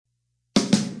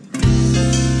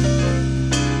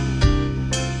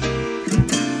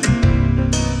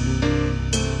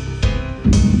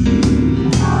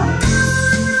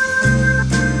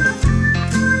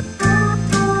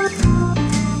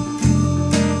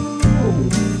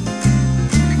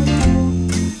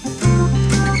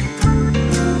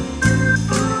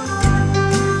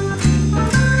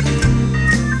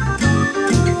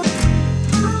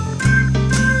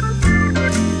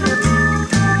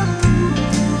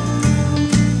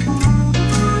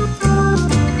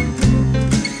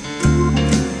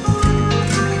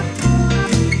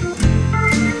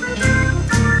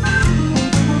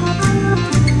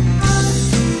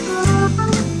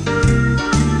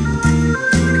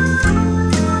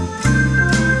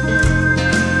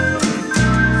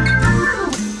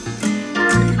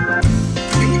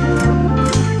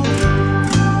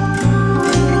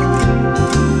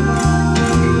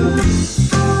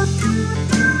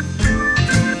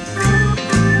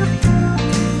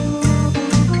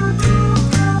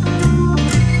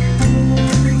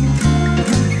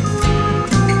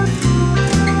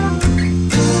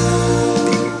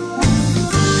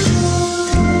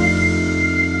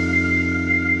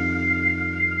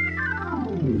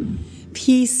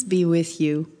Peace be with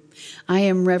you. I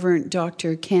am Reverend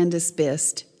Dr. Candace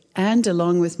Bist, and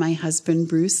along with my husband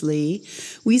Bruce Lee,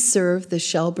 we serve the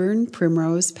Shelburne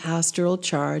Primrose Pastoral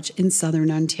Charge in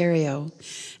Southern Ontario.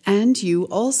 And you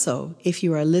also, if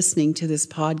you are listening to this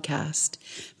podcast.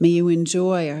 May you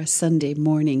enjoy our Sunday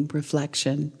morning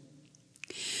reflection.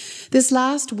 This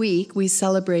last week, we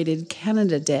celebrated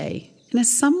Canada Day in a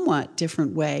somewhat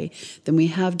different way than we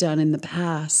have done in the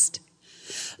past.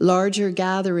 Larger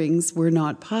gatherings were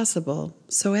not possible,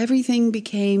 so everything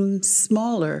became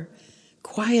smaller,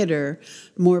 quieter,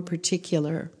 more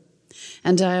particular.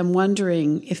 And I am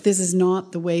wondering if this is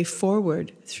not the way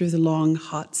forward through the long,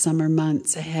 hot summer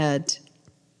months ahead.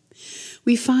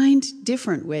 We find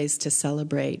different ways to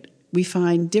celebrate. We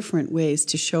find different ways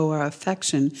to show our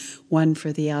affection one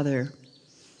for the other.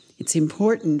 It's an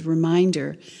important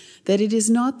reminder that it is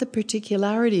not the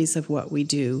particularities of what we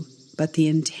do, but the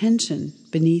intention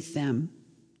beneath them.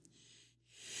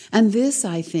 And this,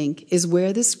 I think, is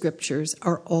where the scriptures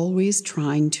are always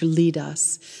trying to lead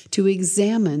us, to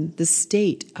examine the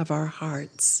state of our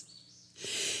hearts.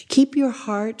 Keep your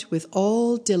heart with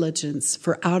all diligence,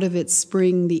 for out of it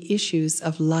spring the issues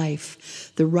of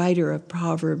life, the writer of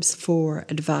Proverbs 4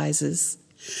 advises.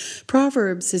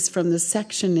 Proverbs is from the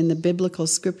section in the biblical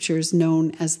scriptures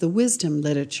known as the wisdom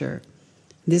literature.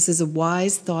 This is a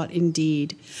wise thought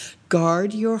indeed.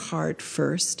 Guard your heart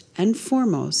first and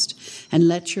foremost, and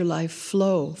let your life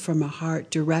flow from a heart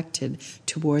directed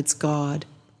towards God.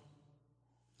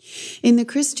 In the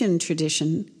Christian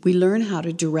tradition, we learn how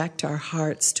to direct our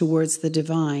hearts towards the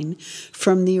divine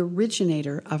from the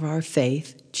originator of our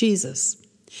faith, Jesus.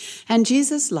 And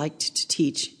Jesus liked to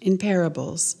teach in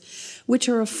parables, which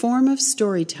are a form of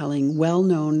storytelling well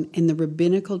known in the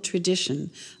rabbinical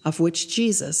tradition of which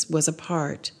Jesus was a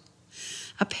part.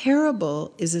 A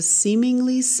parable is a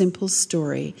seemingly simple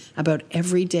story about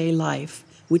everyday life,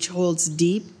 which holds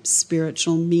deep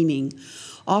spiritual meaning,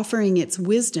 offering its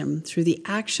wisdom through the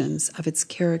actions of its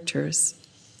characters.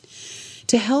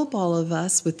 To help all of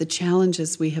us with the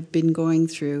challenges we have been going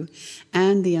through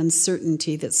and the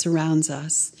uncertainty that surrounds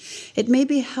us, it may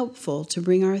be helpful to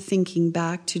bring our thinking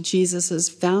back to Jesus'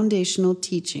 foundational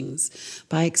teachings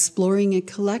by exploring a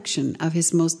collection of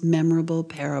his most memorable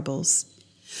parables.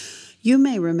 You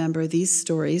may remember these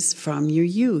stories from your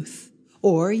youth,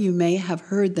 or you may have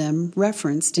heard them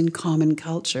referenced in common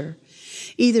culture.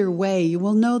 Either way, you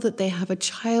will know that they have a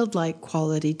childlike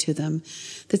quality to them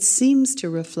that seems to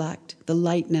reflect the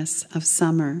lightness of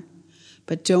summer.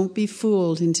 But don't be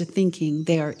fooled into thinking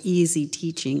they are easy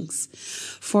teachings,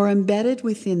 for embedded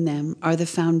within them are the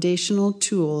foundational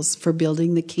tools for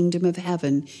building the kingdom of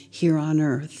heaven here on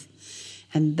earth.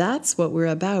 And that's what we're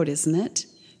about, isn't it?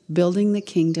 Building the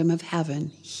kingdom of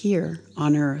heaven here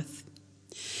on earth.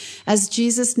 As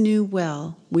Jesus knew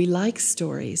well, we like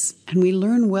stories, and we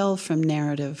learn well from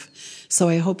narrative. So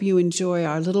I hope you enjoy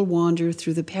our little wander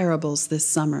through the parables this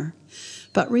summer.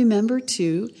 But remember,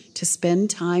 too, to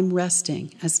spend time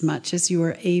resting as much as you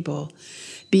are able,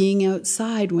 being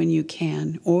outside when you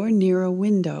can, or near a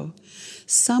window,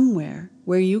 somewhere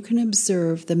where you can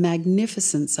observe the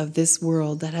magnificence of this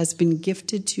world that has been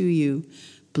gifted to you,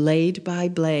 blade by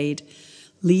blade,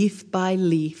 leaf by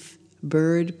leaf,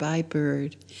 bird by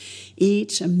bird,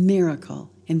 each a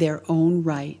miracle in their own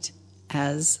right,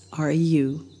 as are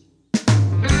you.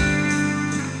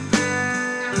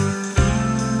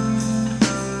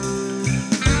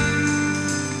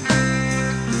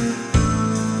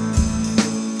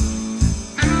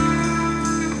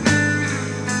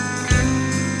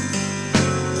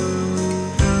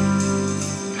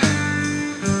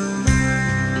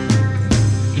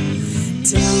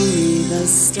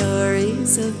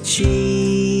 Stories of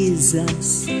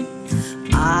Jesus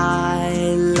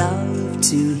I love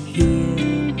to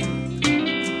hear,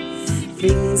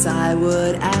 things I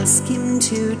would ask him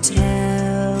to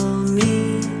tell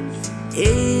me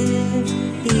if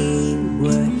he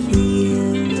were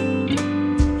here.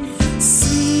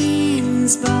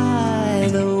 Scenes by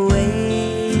the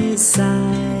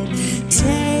wayside,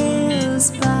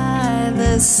 tales by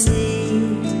the sea,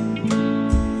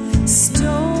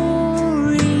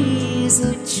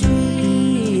 of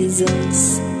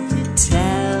Jesus,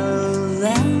 tell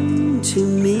them to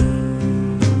me.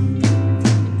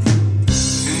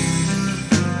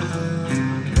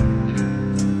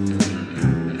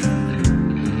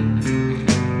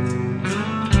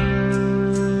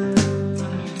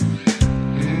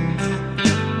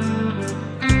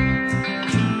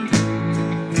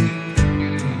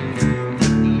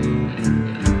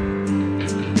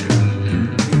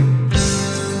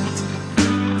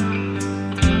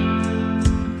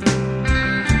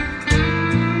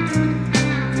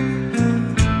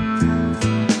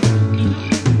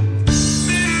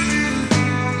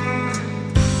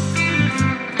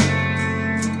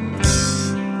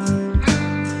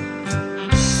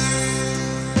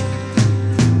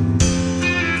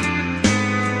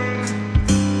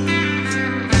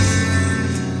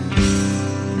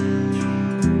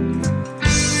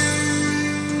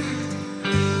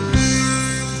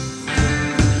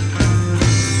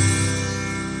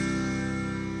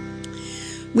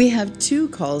 We have two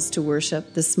calls to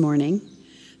worship this morning.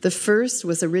 The first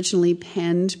was originally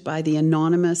penned by the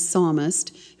anonymous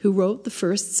psalmist who wrote the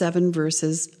first 7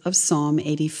 verses of Psalm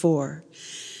 84,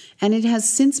 and it has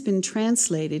since been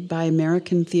translated by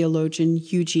American theologian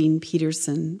Eugene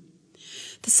Peterson.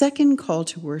 The second call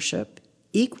to worship,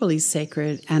 equally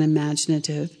sacred and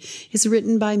imaginative, is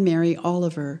written by Mary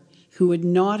Oliver, who would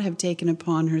not have taken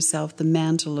upon herself the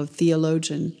mantle of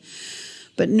theologian,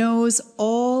 but knows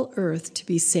all earth to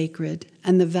be sacred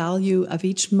and the value of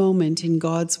each moment in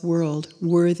God's world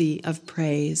worthy of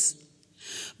praise.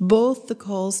 Both the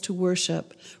calls to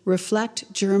worship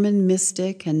reflect German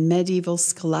mystic and medieval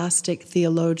scholastic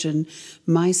theologian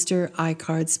Meister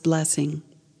Eichhardt's blessing.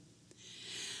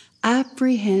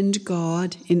 Apprehend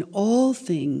God in all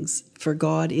things, for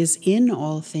God is in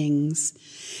all things.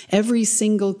 Every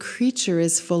single creature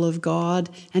is full of God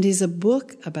and is a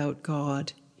book about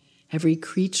God. Every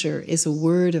creature is a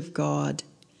word of God.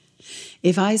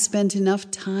 If I spent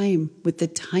enough time with the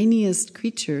tiniest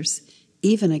creatures,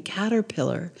 even a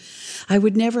caterpillar, I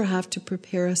would never have to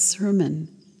prepare a sermon.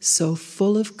 So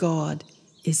full of God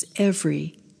is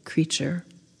every creature.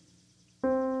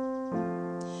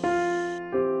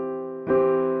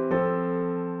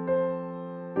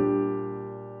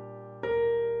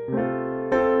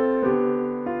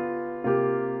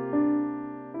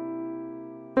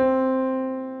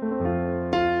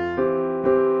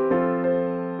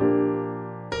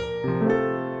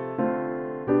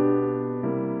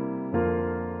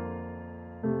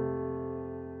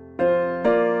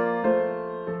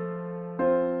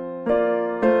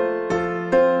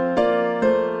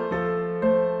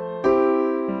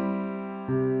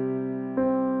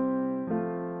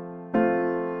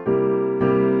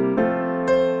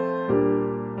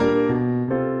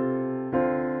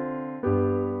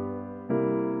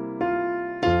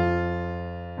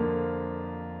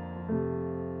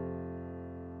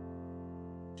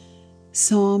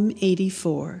 Psalm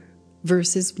 84,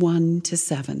 verses 1 to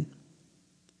 7.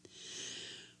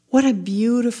 What a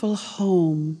beautiful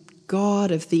home, God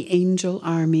of the angel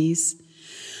armies.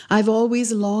 I've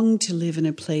always longed to live in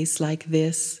a place like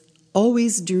this,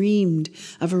 always dreamed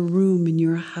of a room in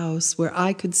your house where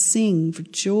I could sing for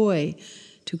joy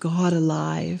to God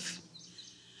alive.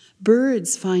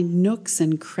 Birds find nooks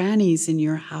and crannies in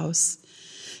your house.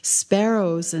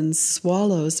 Sparrows and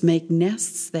swallows make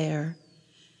nests there.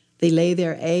 They lay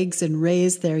their eggs and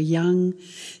raise their young,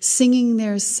 singing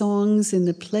their songs in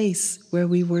the place where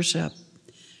we worship.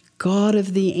 God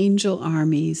of the angel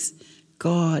armies,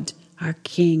 God our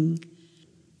King.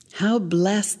 How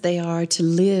blessed they are to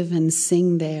live and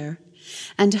sing there,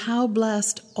 and how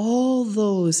blessed all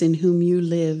those in whom you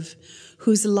live,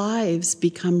 whose lives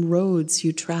become roads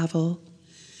you travel.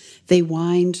 They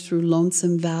wind through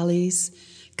lonesome valleys,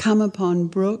 come upon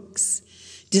brooks,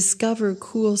 discover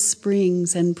cool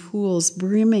springs and pools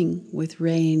brimming with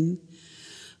rain.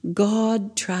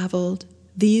 God traveled,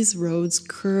 these roads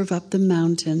curve up the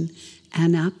mountain,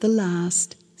 and at the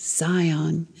last,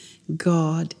 Zion,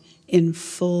 God in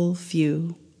full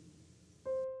view.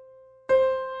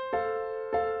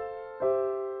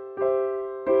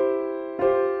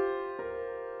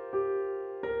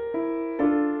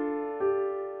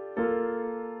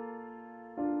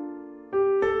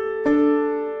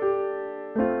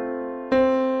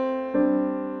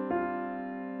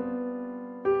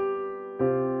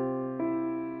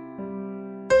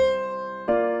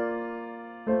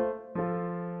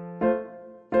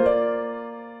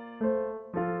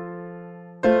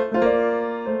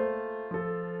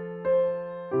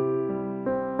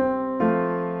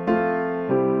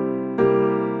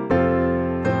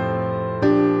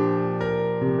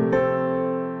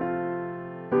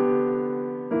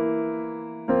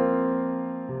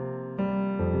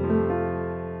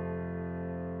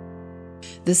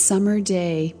 The Summer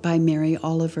Day by Mary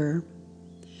Oliver.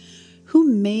 Who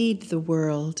made the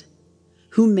world?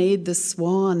 Who made the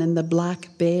swan and the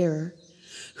black bear?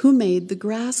 Who made the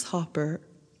grasshopper?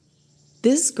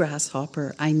 This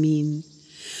grasshopper, I mean.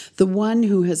 The one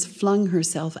who has flung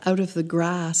herself out of the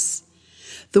grass.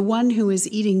 The one who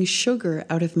is eating sugar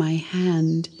out of my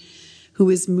hand. Who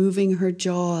is moving her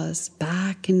jaws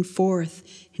back and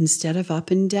forth instead of up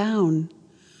and down.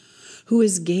 Who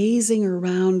is gazing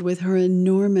around with her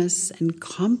enormous and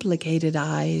complicated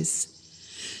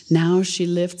eyes. Now she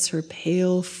lifts her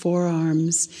pale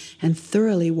forearms and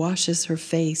thoroughly washes her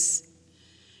face.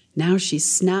 Now she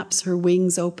snaps her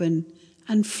wings open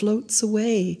and floats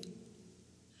away.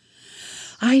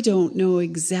 I don't know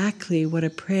exactly what a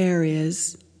prayer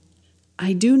is.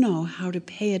 I do know how to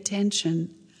pay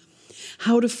attention,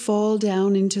 how to fall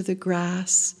down into the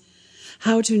grass,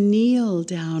 how to kneel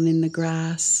down in the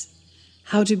grass,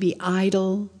 how to be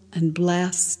idle and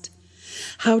blessed,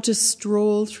 how to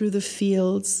stroll through the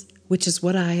fields, which is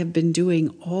what I have been doing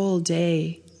all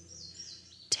day.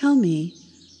 Tell me,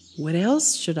 what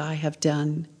else should I have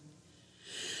done?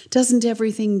 Doesn't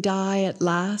everything die at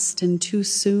last and too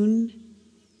soon?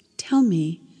 Tell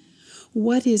me,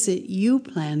 what is it you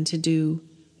plan to do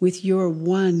with your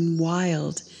one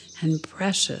wild and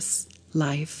precious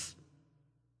life?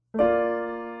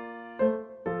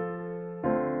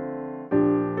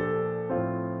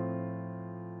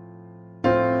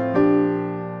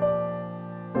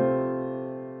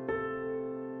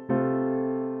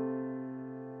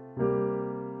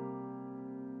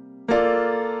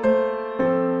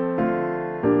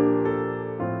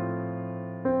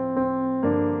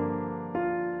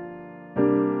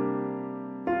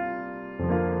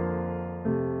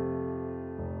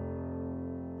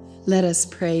 Let us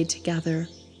pray together.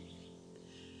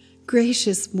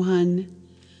 Gracious One,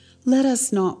 let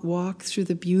us not walk through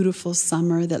the beautiful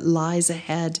summer that lies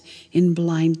ahead in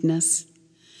blindness.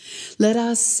 Let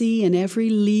us see in every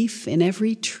leaf, in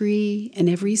every tree, in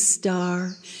every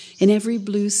star, in every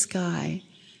blue sky,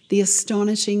 the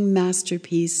astonishing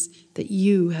masterpiece that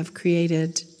you have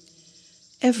created.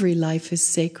 Every life is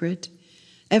sacred,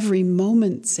 every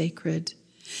moment sacred,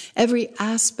 every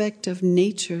aspect of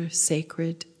nature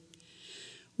sacred.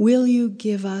 Will you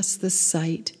give us the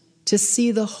sight to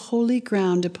see the holy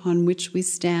ground upon which we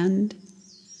stand?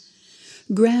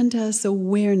 Grant us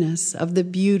awareness of the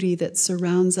beauty that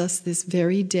surrounds us this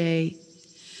very day,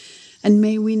 and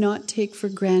may we not take for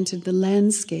granted the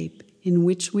landscape in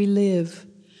which we live,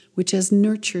 which has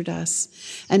nurtured us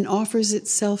and offers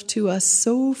itself to us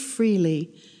so freely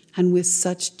and with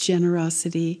such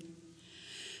generosity.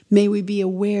 May we be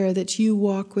aware that you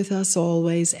walk with us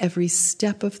always, every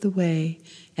step of the way,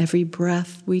 every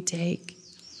breath we take.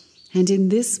 And in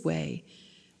this way,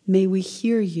 may we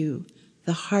hear you,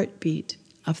 the heartbeat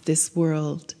of this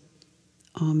world.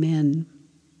 Amen.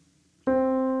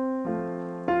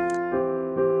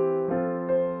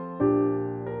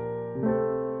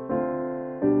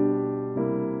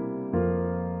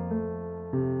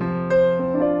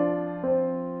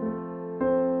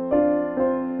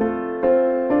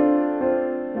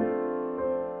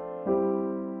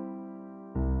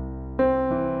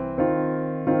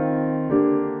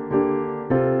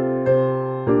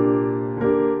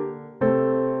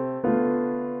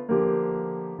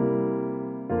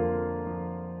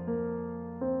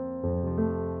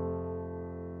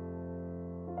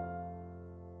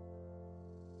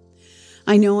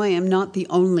 I know I am not the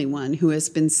only one who has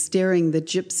been staring the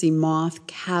gypsy moth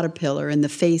caterpillar in the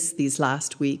face these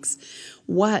last weeks.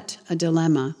 What a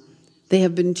dilemma. They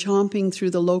have been chomping through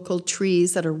the local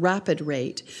trees at a rapid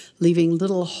rate, leaving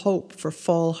little hope for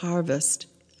fall harvest.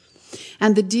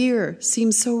 And the deer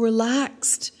seem so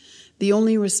relaxed. The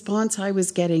only response I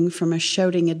was getting from a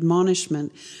shouting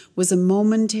admonishment was a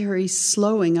momentary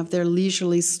slowing of their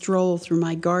leisurely stroll through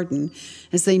my garden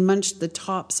as they munched the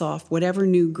tops off whatever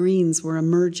new greens were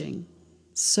emerging.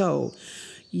 So,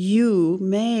 you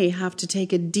may have to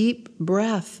take a deep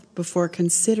breath before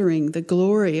considering the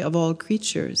glory of all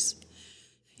creatures.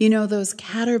 You know, those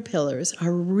caterpillars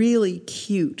are really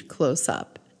cute close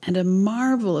up and a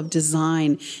marvel of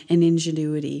design and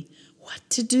ingenuity. What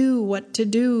to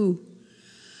do?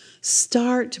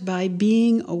 Start by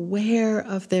being aware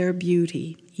of their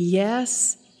beauty.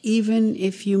 Yes, even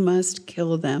if you must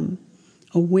kill them.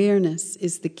 Awareness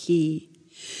is the key.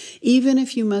 Even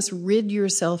if you must rid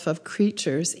yourself of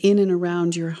creatures in and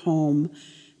around your home,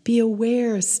 be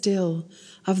aware still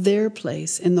of their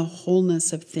place in the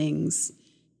wholeness of things.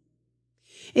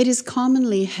 It is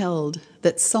commonly held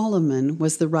that Solomon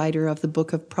was the writer of the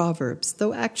book of Proverbs,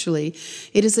 though actually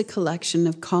it is a collection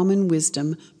of common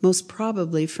wisdom, most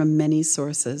probably from many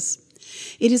sources.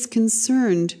 It is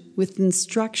concerned with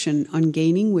instruction on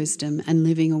gaining wisdom and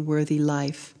living a worthy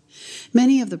life.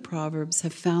 Many of the Proverbs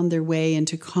have found their way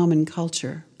into common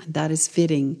culture, and that is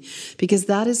fitting, because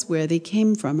that is where they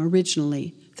came from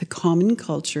originally, the common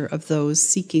culture of those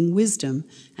seeking wisdom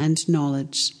and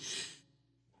knowledge.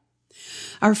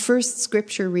 Our first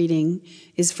scripture reading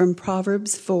is from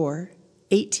Proverbs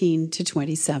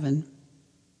 4:18-27.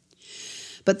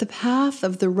 But the path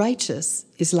of the righteous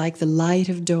is like the light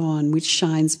of dawn, which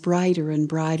shines brighter and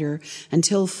brighter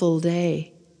until full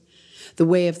day. The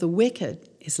way of the wicked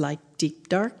is like deep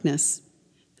darkness.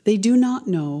 They do not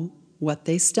know what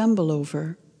they stumble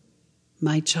over.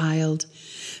 My child,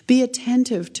 be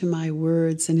attentive to my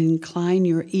words and incline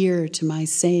your ear to my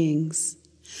sayings.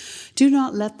 Do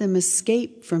not let them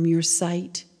escape from your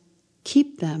sight.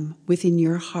 Keep them within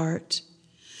your heart.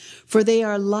 For they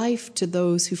are life to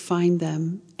those who find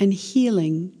them, and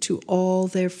healing to all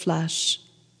their flesh.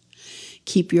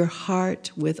 Keep your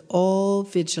heart with all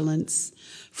vigilance,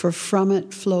 for from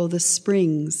it flow the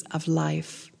springs of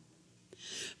life.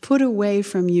 Put away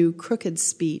from you crooked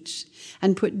speech,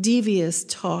 and put devious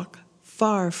talk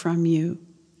far from you.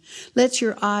 Let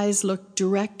your eyes look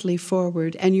directly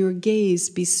forward, and your gaze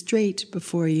be straight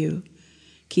before you.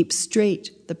 Keep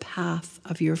straight the path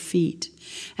of your feet,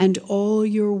 and all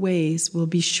your ways will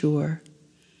be sure.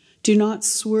 Do not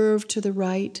swerve to the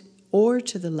right or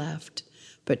to the left,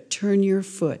 but turn your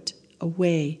foot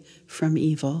away from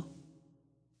evil.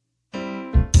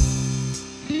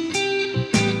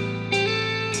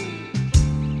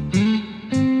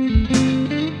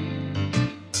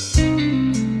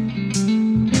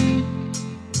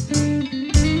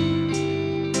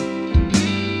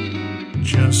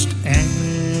 Just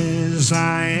as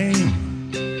I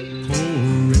am,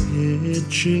 poor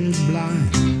wretched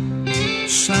blind,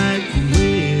 sight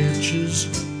riches,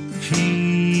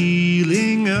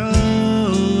 healing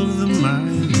of the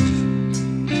mind.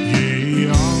 Yea,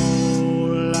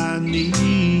 all I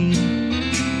need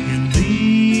in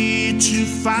thee to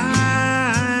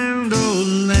find, O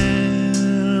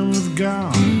Lamb of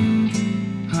God,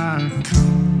 I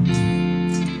come,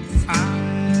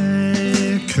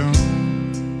 I come.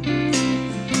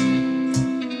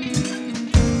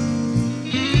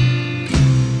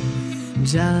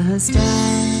 Just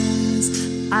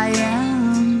as I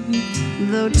am,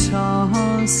 though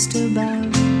tossed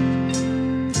about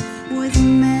with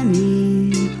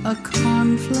many a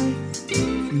conflict,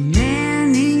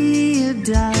 many a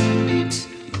doubt,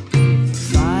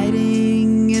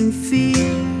 fighting in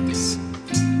fears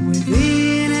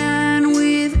within and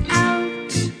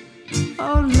without,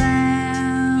 O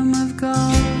Lamb of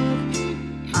God,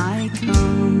 I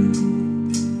come.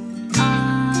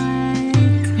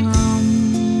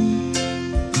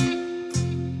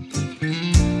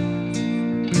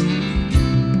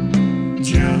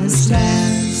 Just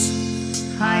as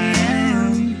I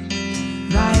am,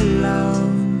 thy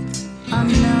love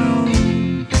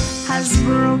unknown has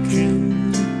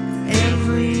broken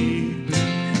every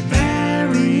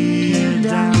barrier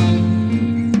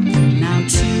down. Now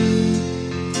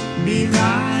to be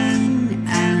thine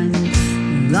and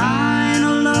thine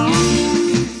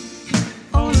alone,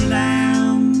 O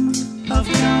Lamb of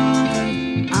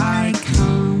God, I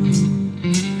come.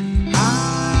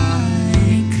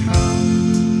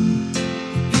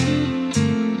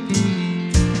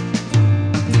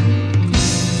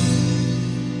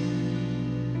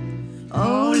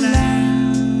 O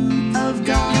Lamb of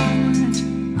God,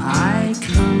 I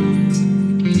come,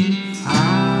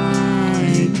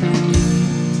 I come.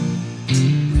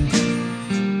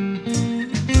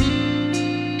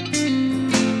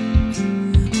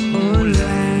 O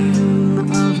Lamb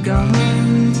of God,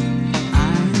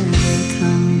 I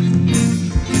come.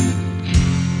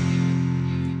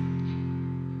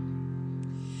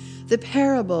 The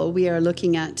parable we are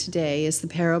looking at today is the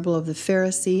parable of the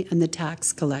Pharisee and the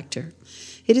tax collector.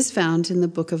 It is found in the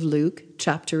book of Luke,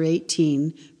 chapter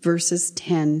 18, verses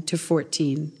 10 to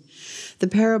 14. The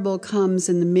parable comes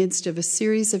in the midst of a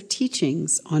series of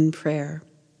teachings on prayer.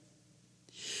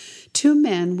 2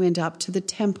 men went up to the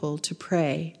temple to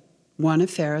pray, one a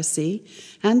Pharisee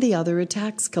and the other a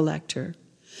tax collector.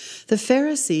 The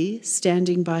Pharisee,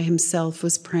 standing by himself,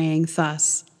 was praying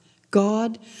thus: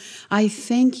 God, I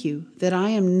thank you that I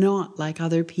am not like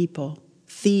other people,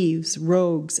 thieves,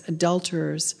 rogues,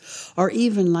 adulterers, or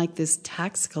even like this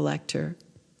tax collector.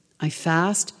 I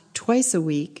fast twice a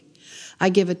week. I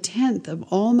give 1/10 of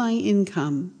all my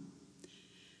income.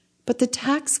 But the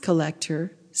tax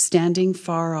collector, standing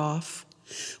far off,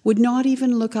 would not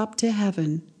even look up to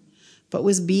heaven, but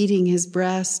was beating his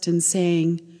breast and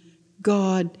saying,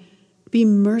 God, be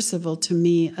merciful to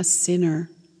me, a sinner.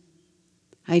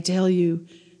 I tell you,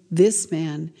 this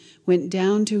man went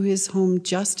down to his home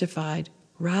justified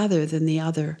rather than the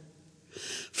other.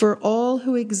 For all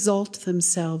who exalt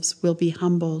themselves will be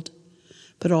humbled,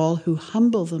 but all who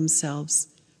humble themselves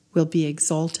will be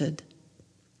exalted.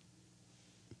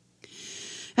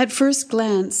 At first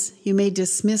glance, you may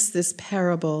dismiss this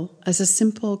parable as a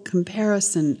simple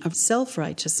comparison of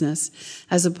self-righteousness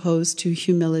as opposed to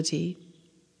humility.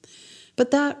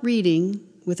 But that reading,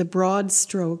 with a broad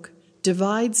stroke,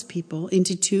 divides people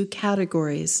into 2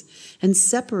 categories and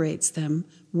separates them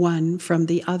one from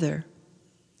the other.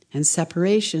 And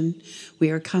separation,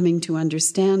 we are coming to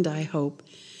understand, I hope,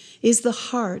 is the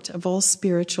heart of all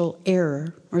spiritual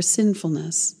error or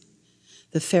sinfulness.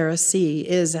 The Pharisee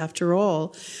is, after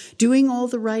all, doing all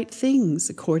the right things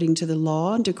according to the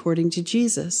law and according to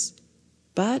Jesus.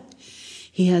 But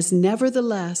He has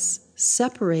nevertheless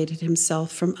separated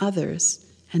himself from others,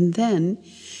 and then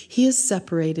he is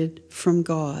separated from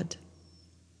God.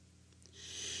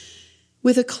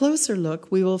 With a closer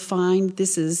look, we will find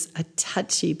this is a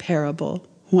touchy parable,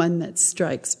 one that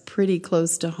strikes pretty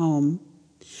close to home.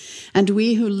 And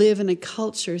we who live in a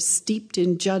culture steeped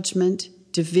in judgment,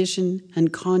 division,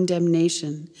 and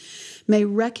condemnation may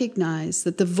recognize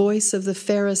that the voice of the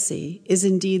Pharisee is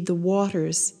indeed the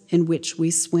waters in which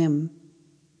we swim.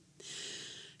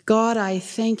 God, I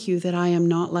thank you that I am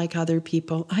not like other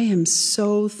people. I am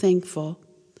so thankful.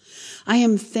 I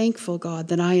am thankful, God,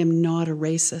 that I am not a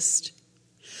racist.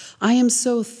 I am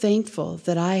so thankful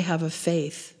that I have a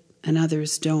faith and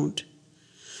others don't.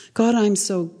 God, I'm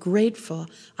so grateful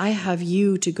I have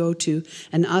you to go to,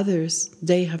 and others,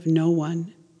 they have no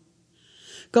one.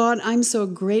 God, I'm so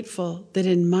grateful that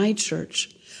in my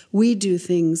church, we do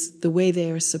things the way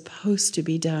they are supposed to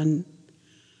be done.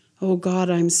 Oh God,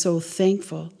 I'm so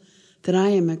thankful that I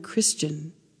am a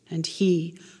Christian and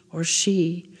he or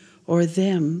she or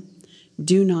them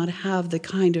do not have the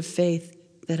kind of faith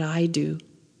that I do.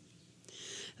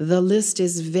 The list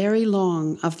is very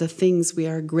long of the things we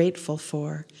are grateful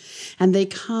for, and they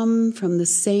come from the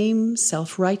same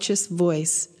self-righteous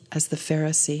voice as the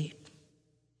Pharisee.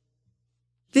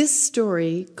 This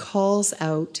story calls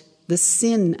out the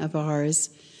sin of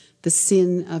ours, the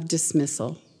sin of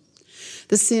dismissal,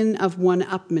 the sin of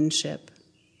one-upmanship,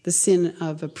 the sin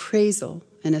of appraisal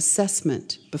and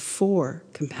assessment before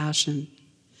compassion.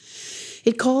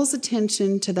 It calls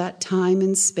attention to that time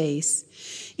and space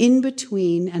in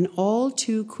between an all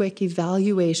too quick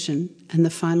evaluation and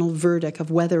the final verdict of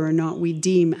whether or not we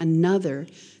deem another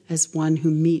as one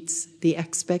who meets the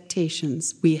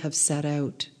expectations we have set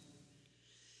out.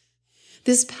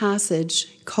 This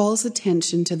passage calls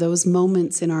attention to those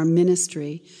moments in our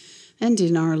ministry and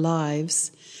in our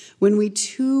lives when we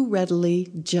too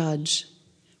readily judge,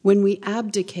 when we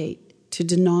abdicate to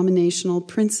denominational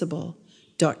principle,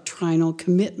 doctrinal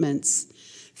commitments,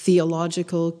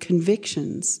 theological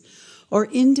convictions, or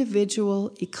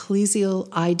individual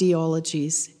ecclesial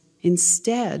ideologies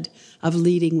instead of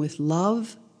leading with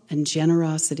love and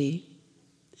generosity.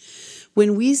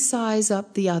 When we size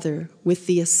up the other with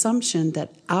the assumption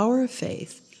that our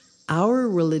faith, our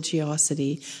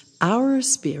religiosity, our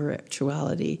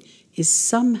spirituality is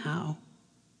somehow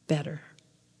better.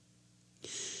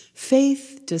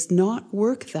 Faith does not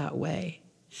work that way.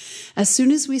 As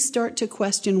soon as we start to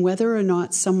question whether or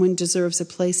not someone deserves a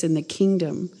place in the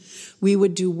kingdom, we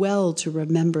would do well to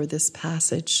remember this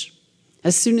passage.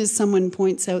 As soon as someone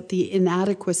points out the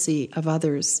inadequacy of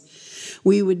others,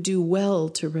 we would do well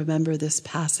to remember this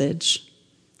passage.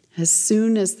 As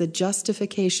soon as the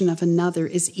justification of another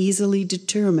is easily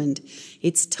determined,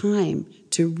 it's time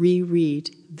to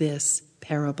reread this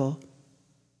parable.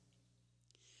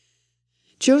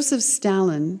 Joseph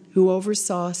Stalin, who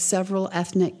oversaw several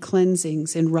ethnic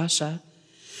cleansings in Russia,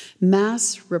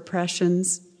 mass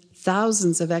repressions,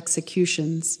 thousands of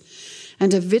executions,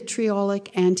 and a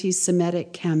vitriolic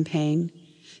anti-Semitic campaign,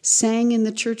 sang in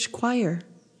the church choir,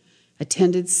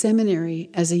 attended seminary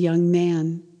as a young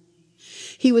man.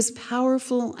 He was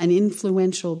powerful and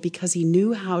influential because he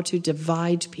knew how to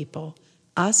divide people,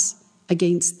 us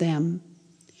against them.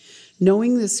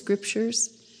 Knowing the scriptures,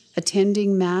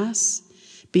 attending Mass,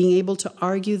 being able to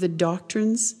argue the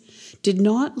doctrines, did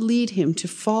not lead him to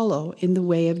follow in the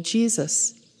way of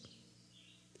Jesus.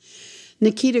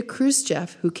 Nikita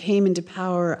Khrushchev, who came into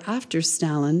power after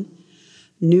Stalin,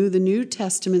 knew the New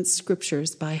Testament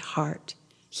scriptures by heart.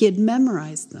 He had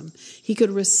memorized them. He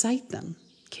could recite them.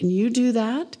 Can you do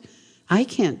that? I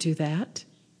can't do that.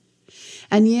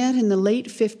 And yet in the late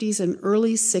 50s and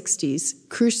early 60s,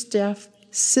 Khrushchev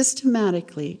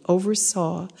systematically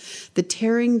oversaw the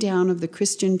tearing down of the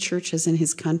Christian churches in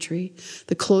his country,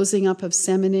 the closing up of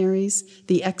seminaries,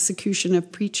 the execution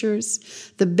of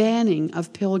preachers, the banning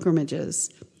of pilgrimages,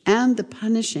 and the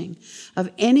punishing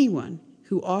of anyone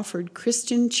who offered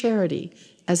Christian charity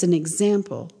as an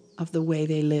example of the way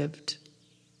they lived.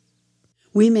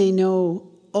 We may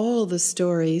know all the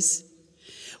stories.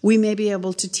 We may be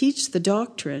able to teach the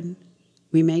doctrine.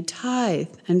 We may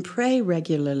tithe and pray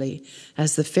regularly,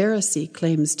 as the Pharisee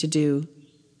claims to do.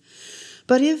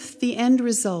 But if the end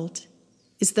result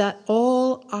is that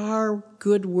all our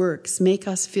good works make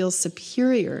us feel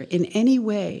superior in any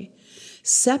way,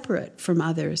 separate from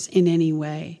others in any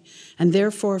way, and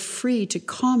therefore free to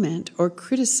comment or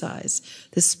criticize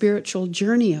the spiritual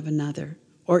journey of another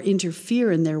or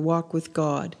interfere in their walk with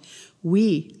God,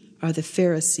 we are the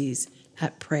Pharisees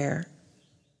at prayer.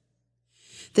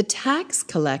 The tax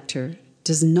collector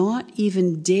does not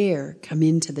even dare come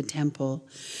into the temple.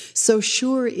 So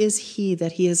sure is he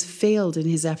that he has failed in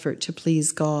his effort to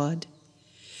please God.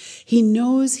 He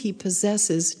knows he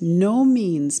possesses no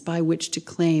means by which to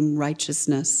claim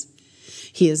righteousness.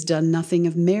 He has done nothing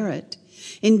of merit.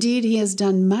 Indeed, he has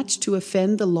done much to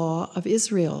offend the law of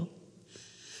Israel.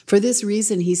 For this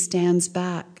reason, he stands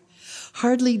back,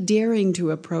 hardly daring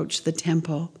to approach the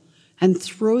temple, and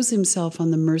throws himself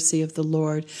on the mercy of the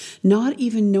Lord, not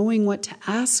even knowing what to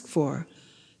ask for,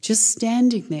 just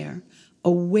standing there,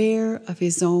 aware of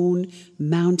his own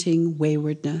mounting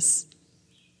waywardness.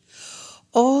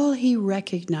 All he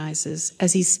recognizes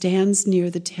as he stands near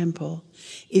the temple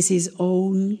is his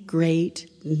own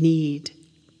great need.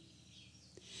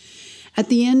 At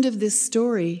the end of this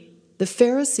story, the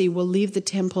Pharisee will leave the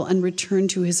temple and return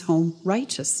to his home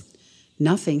righteous.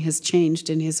 Nothing has changed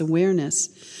in his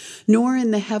awareness, nor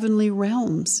in the heavenly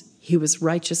realms. He was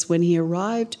righteous when he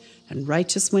arrived and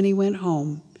righteous when he went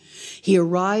home. He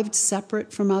arrived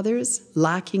separate from others,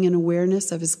 lacking an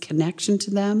awareness of his connection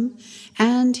to them,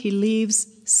 and he leaves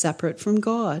separate from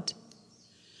God.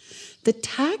 The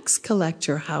tax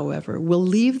collector, however, will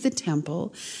leave the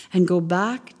temple and go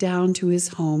back down to his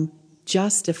home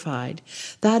justified,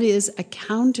 that is,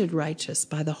 accounted righteous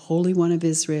by the Holy One of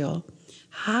Israel.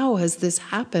 How has this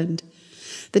happened?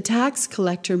 The tax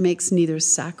collector makes neither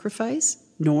sacrifice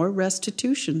nor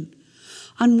restitution.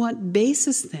 On what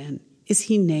basis, then, is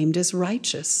he named as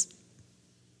righteous?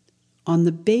 On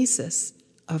the basis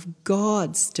of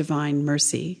God's divine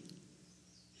mercy.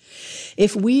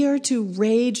 If we are to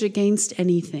rage against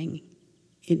anything,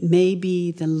 it may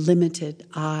be the limited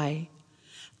eye,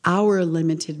 our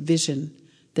limited vision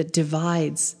that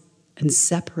divides and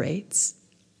separates.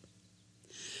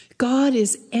 God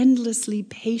is endlessly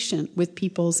patient with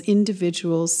people's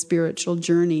individual spiritual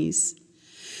journeys.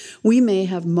 We may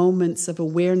have moments of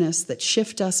awareness that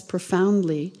shift us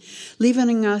profoundly,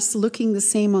 leaving us looking the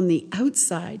same on the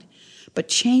outside, but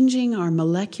changing our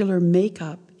molecular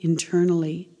makeup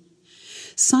internally.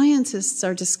 Scientists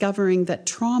are discovering that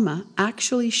trauma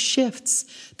actually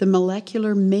shifts the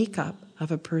molecular makeup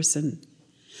of a person.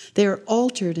 They are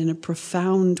altered in a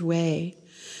profound way.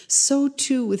 So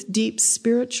too with deep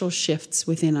spiritual shifts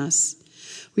within us.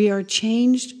 We are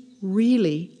changed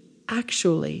really,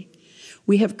 actually.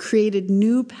 We have created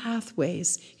new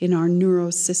pathways in our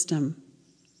neurosystem.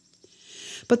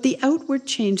 But the outward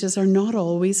changes are not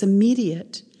always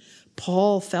immediate.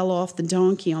 Paul fell off the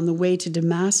donkey on the way to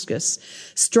Damascus,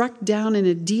 struck down in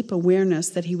a deep awareness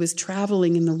that he was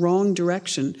traveling in the wrong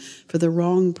direction for the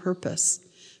wrong purpose.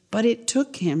 But it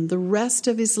took him the rest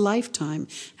of his lifetime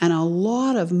and a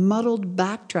lot of muddled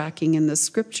backtracking in the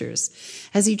scriptures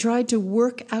as he tried to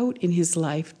work out in his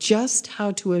life just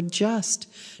how to adjust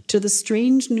to the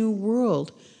strange new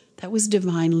world that was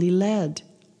divinely led.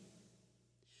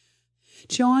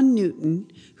 John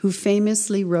Newton, who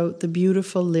famously wrote the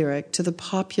beautiful lyric to the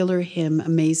popular hymn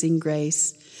Amazing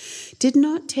Grace, did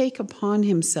not take upon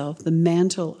himself the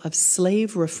mantle of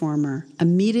slave reformer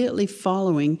immediately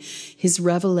following his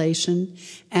revelation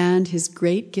and his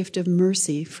great gift of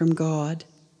mercy from God.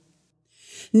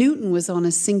 Newton was on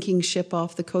a sinking ship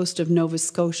off the coast of Nova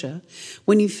Scotia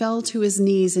when he fell to his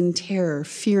knees in terror,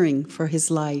 fearing for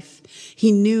his life.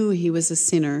 He knew he was a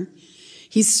sinner.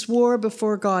 He swore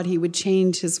before God he would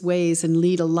change his ways and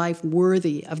lead a life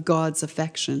worthy of God's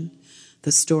affection.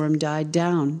 The storm died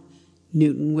down.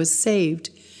 Newton was saved.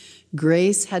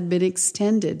 Grace had been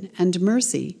extended and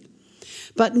mercy.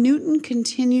 But Newton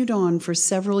continued on for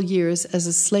several years as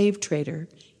a slave trader,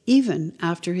 even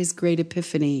after his great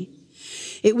epiphany.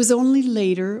 It was only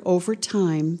later, over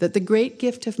time, that the great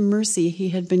gift of mercy he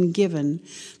had been given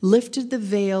lifted the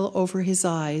veil over his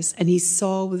eyes, and he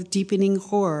saw with deepening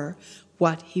horror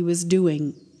what he was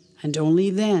doing. And only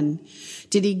then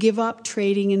did he give up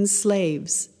trading in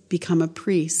slaves, become a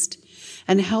priest,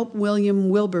 and help William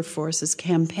Wilberforce's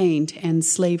campaign to end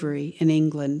slavery in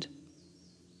England.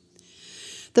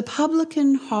 The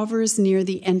publican hovers near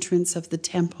the entrance of the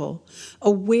temple,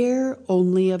 aware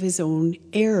only of his own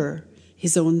error,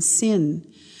 his own sin,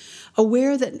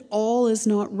 aware that all is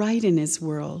not right in his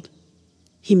world.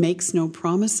 He makes no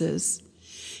promises.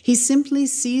 He simply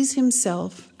sees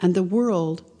himself and the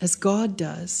world as God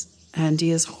does, and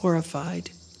he is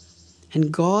horrified.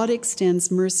 And God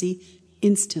extends mercy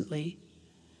instantly.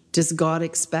 Does God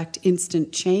expect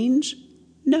instant change?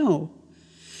 No.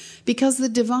 Because the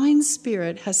divine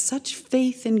spirit has such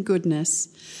faith in goodness,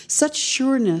 such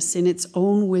sureness in its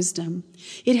own wisdom,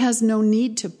 it has no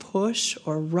need to push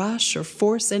or rush or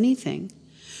force anything.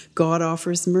 God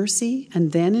offers mercy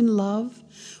and then in love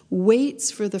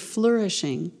waits for the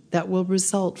flourishing that will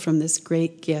result from this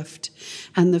great gift,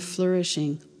 and the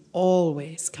flourishing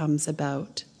always comes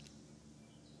about.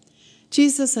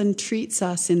 Jesus entreats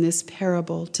us in this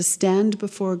parable to stand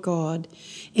before God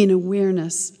in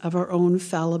awareness of our own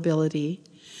fallibility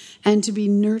and to be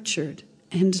nurtured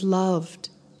and loved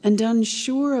and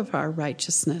unsure of our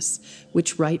righteousness,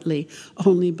 which rightly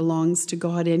only belongs to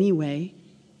God anyway.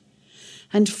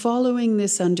 And following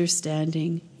this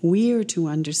understanding, we are to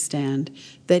understand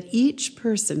that each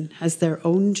person has their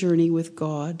own journey with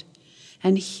God.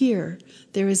 And here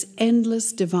there is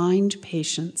endless divine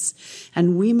patience,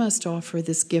 and we must offer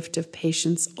this gift of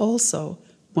patience also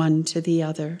one to the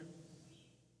other.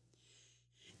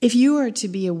 If you are to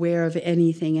be aware of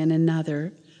anything in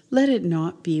another, let it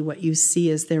not be what you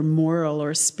see as their moral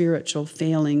or spiritual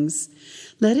failings.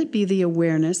 Let it be the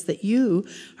awareness that you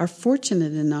are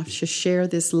fortunate enough to share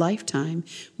this lifetime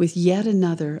with yet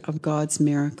another of God's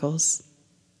miracles.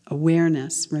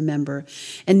 Awareness, remember,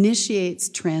 initiates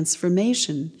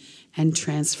transformation, and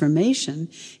transformation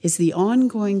is the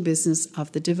ongoing business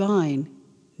of the divine,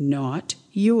 not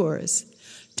yours.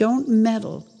 Don't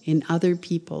meddle in other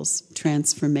people's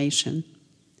transformation.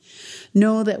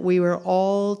 Know that we were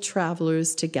all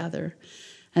travelers together,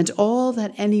 and all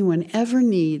that anyone ever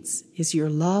needs is your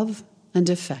love and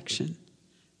affection.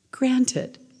 Grant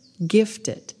it, gift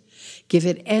it, give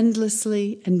it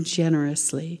endlessly and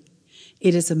generously.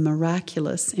 It is a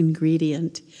miraculous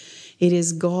ingredient. It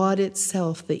is God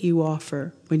itself that you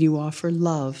offer when you offer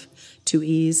love to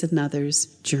ease another's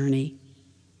journey.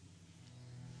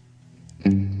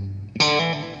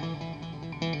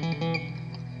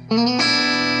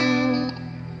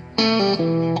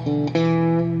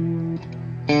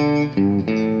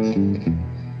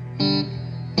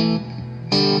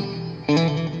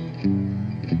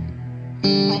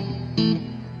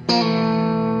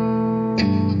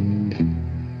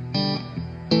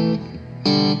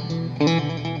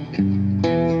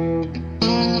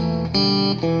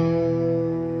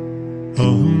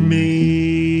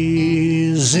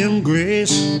 Amazing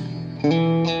grace,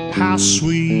 how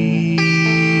sweet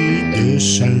the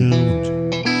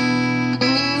sound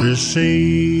that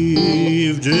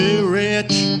saved a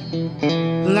wretch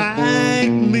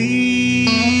like me.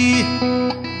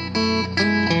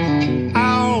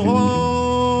 I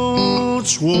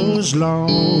once was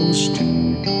lost,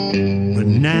 but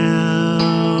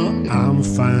now I'm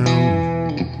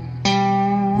found.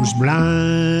 Was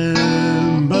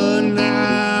blind, but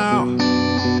now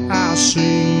I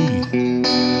see.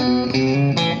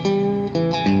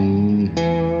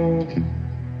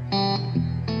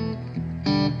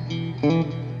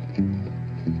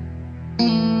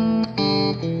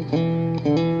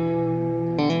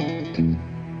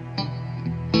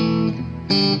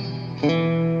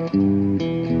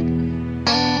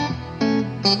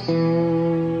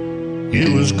 It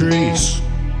was grace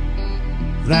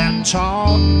that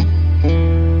taught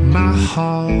my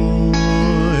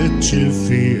heart to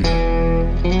fear,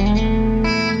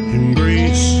 and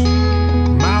grace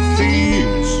my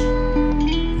fears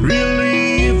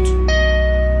relieved.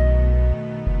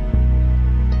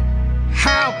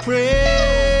 How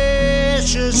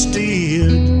precious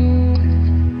did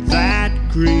that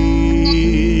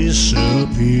grace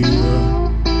appear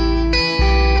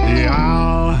the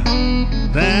hour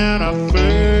that I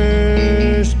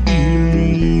first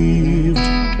believed.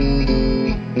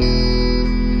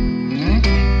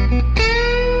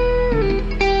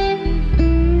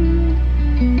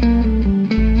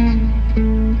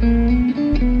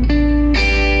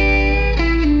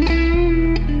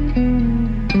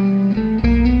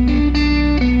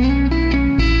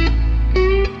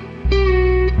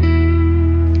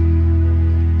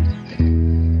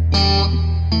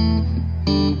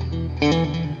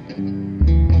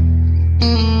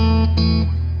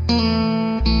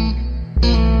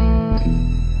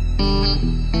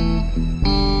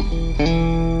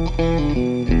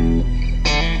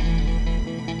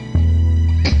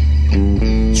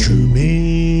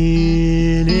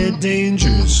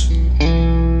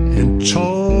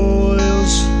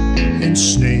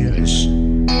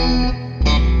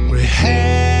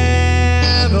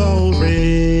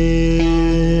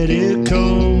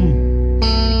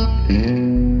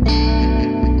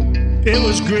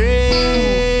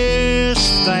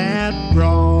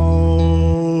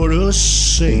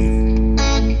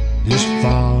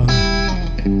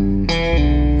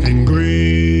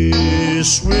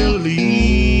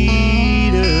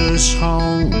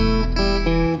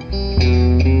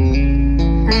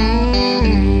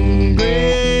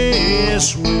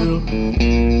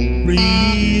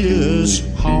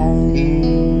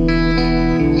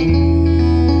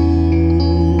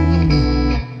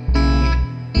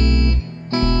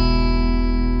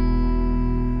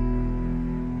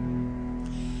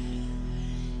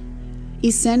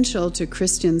 Essential to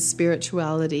Christian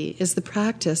spirituality is the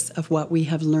practice of what we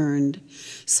have learned.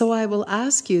 So I will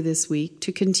ask you this week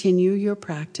to continue your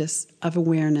practice of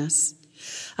awareness,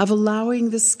 of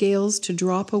allowing the scales to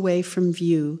drop away from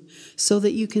view so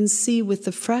that you can see with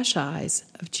the fresh eyes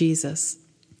of Jesus.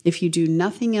 If you do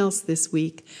nothing else this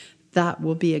week, that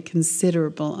will be a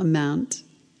considerable amount.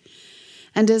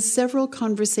 And as several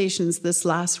conversations this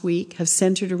last week have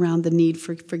centered around the need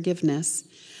for forgiveness,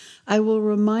 I will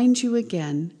remind you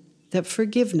again that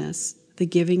forgiveness, the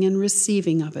giving and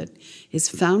receiving of it, is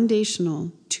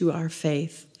foundational to our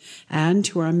faith and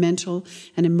to our mental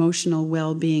and emotional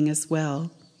well-being as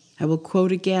well. I will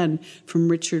quote again from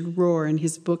Richard Rohr in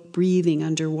his book, Breathing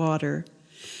Underwater.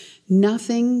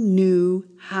 Nothing new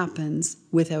happens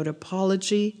without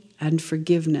apology and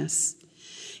forgiveness.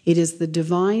 It is the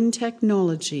divine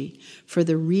technology for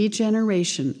the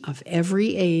regeneration of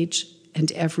every age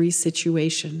and every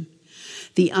situation.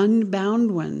 The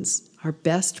unbound ones are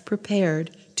best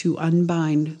prepared to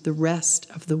unbind the rest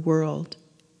of the world.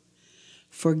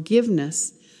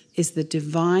 Forgiveness is the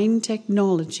divine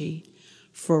technology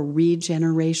for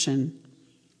regeneration,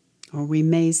 or we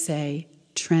may say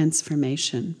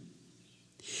transformation.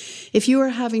 If you are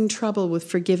having trouble with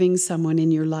forgiving someone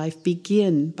in your life,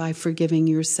 begin by forgiving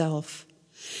yourself.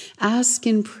 Ask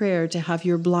in prayer to have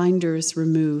your blinders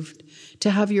removed,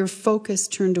 to have your focus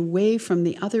turned away from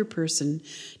the other person,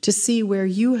 to see where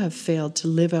you have failed to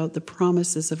live out the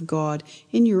promises of God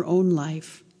in your own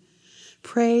life.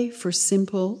 Pray for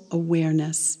simple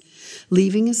awareness,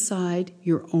 leaving aside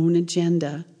your own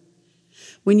agenda.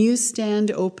 When you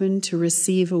stand open to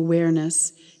receive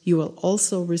awareness, you will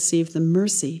also receive the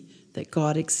mercy that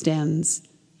God extends.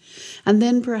 And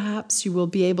then perhaps you will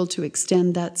be able to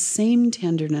extend that same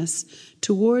tenderness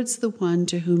towards the one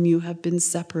to whom you have been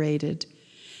separated.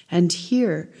 And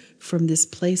here, from this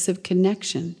place of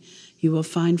connection, you will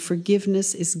find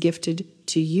forgiveness is gifted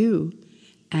to you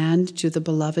and to the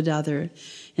beloved other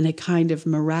in a kind of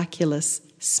miraculous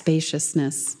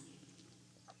spaciousness.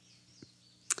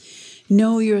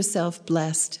 Know yourself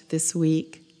blessed this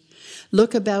week.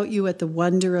 Look about you at the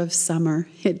wonder of summer.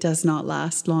 It does not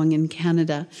last long in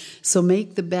Canada, so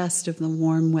make the best of the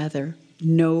warm weather.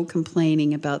 No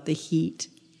complaining about the heat.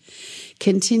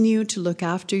 Continue to look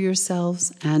after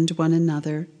yourselves and one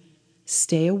another.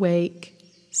 Stay awake,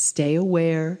 stay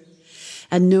aware,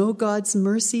 and know God's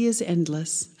mercy is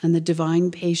endless and the divine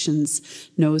patience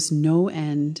knows no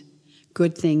end.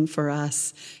 Good thing for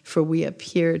us, for we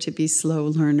appear to be slow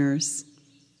learners.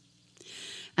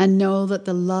 And know that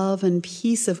the love and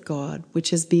peace of God,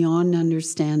 which is beyond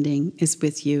understanding, is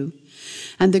with you.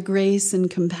 And the grace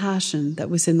and compassion that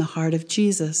was in the heart of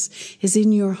Jesus is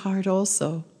in your heart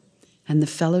also. And the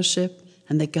fellowship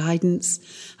and the guidance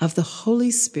of the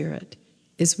Holy Spirit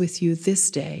is with you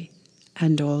this day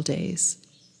and all days.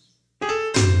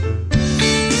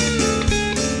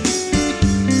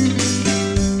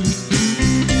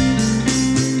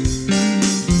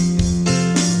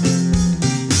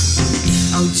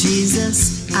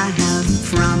 Jesus, I have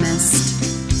promised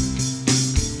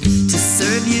to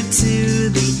serve you to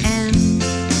the end.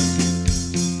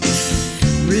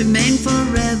 Remain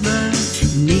forever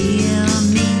near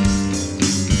me,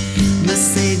 my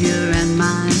Savior and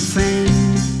my friend.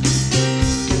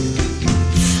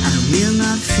 I will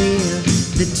not fear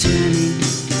the journey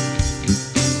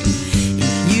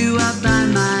if you are by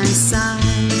my side.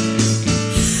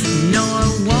 No, I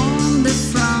wander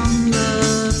from the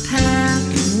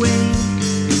pathway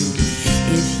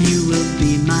if you will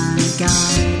be my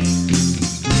guide.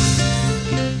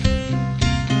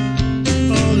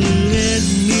 Oh, let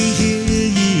me hear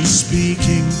ye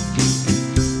speaking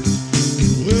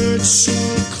words so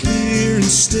clear and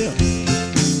still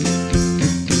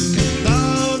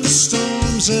above the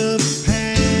storms of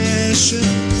passion,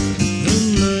 the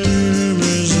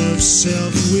murmurs of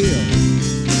self